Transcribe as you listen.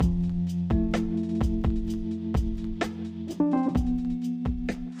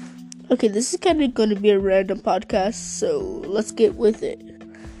Okay, this is kind of going to be a random podcast, so let's get with it.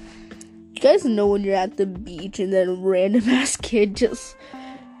 You guys know when you're at the beach and then a random ass kid just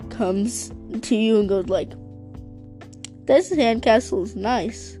comes to you and goes like, "This sandcastle is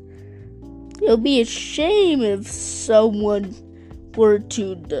nice. It'll be a shame if someone were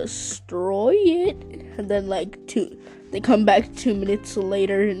to destroy it." And then they come back 2 minutes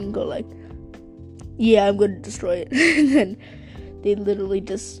later and go like, "Yeah, I'm going to destroy it." And then they literally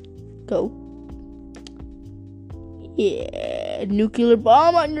just go, "Yeah, nuclear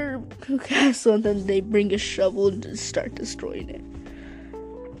bomb on your castle," and then they bring a shovel and just start destroying it.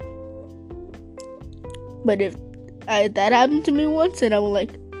 But if that happened to me once, and I was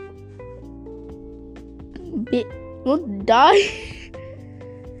like, "Don't die."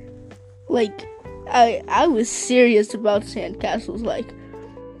 I was serious about sandcastles. Like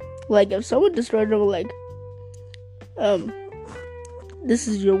if someone destroyed them, like, "This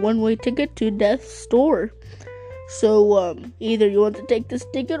is your one-way ticket to death's store. So, either you want to take this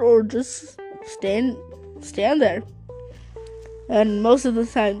ticket or just stand there." And most of the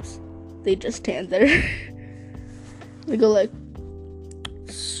times, they just stand there. They go like,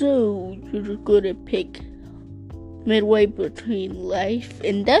 "So, you're gonna pick midway between life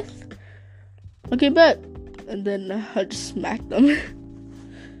and death? Okay, bet." And then I just smack them.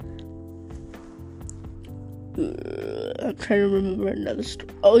 I'm trying to remember another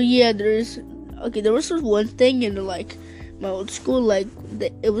story. Oh yeah, there was this one thing in my old school, it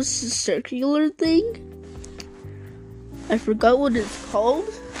was a circular thing. I forgot what it's called,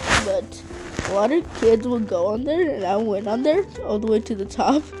 but a lot of kids would go on there, and I went on there all the way to the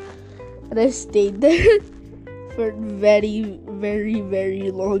top, and I stayed there for a very, very,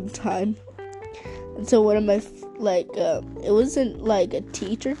 very long time. And so one of my it wasn't like a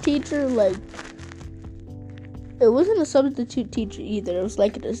teacher, it wasn't a substitute teacher either. It was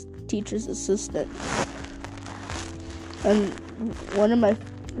like a teacher's assistant. And one of my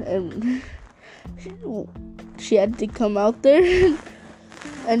she had to come out there,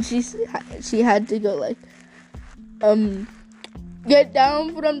 and she had to go like, "Get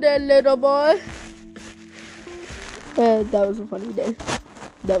down from there, little boy." That was a funny day.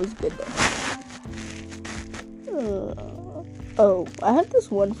 That was a good day. I had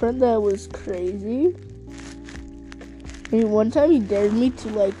this one friend that was crazy. And one time he dared me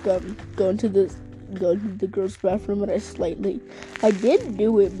to go into the girls' bathroom, and I did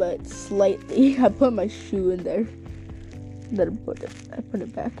do it, but slightly. I put my shoe in there. Then I put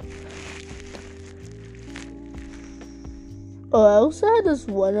it back. Oh, I also had this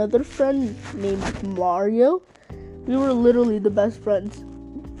one other friend named Mario. We were literally the best friends.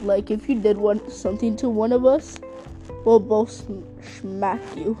 Like, if you did something to one of us, we'll both smack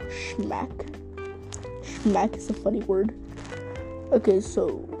you. Smack is a funny word. Okay,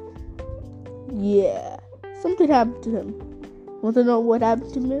 so yeah, something happened to him. Want to know what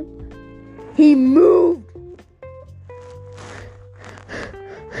happened to him? He moved.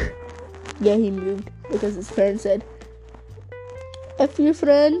 Yeah, he moved because his parents said, "F your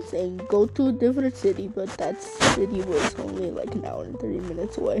friends and go to a different city." But that city was only like an hour and 30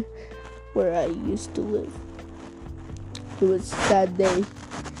 minutes away where I used to live. It was a sad day.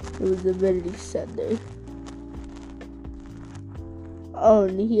 It was a very sad day. Oh,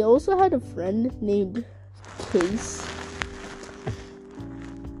 and he also had a friend named Case.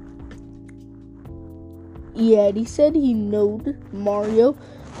 Yeah, and he said he knowed Mario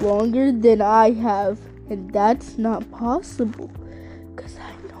longer than I have, and that's not possible, because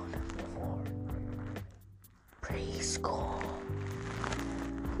I've known him before preschool.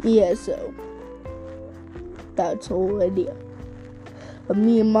 Yeah, so that's the whole idea of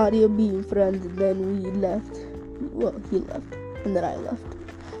me and Mario being friends, and then we left. Well, he left, and then I left.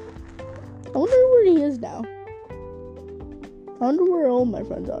 I wonder where he is now. I wonder where all my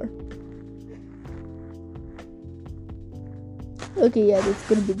friends are. Okay, yeah, that's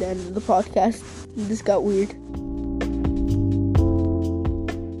gonna be the end of the podcast. This got weird.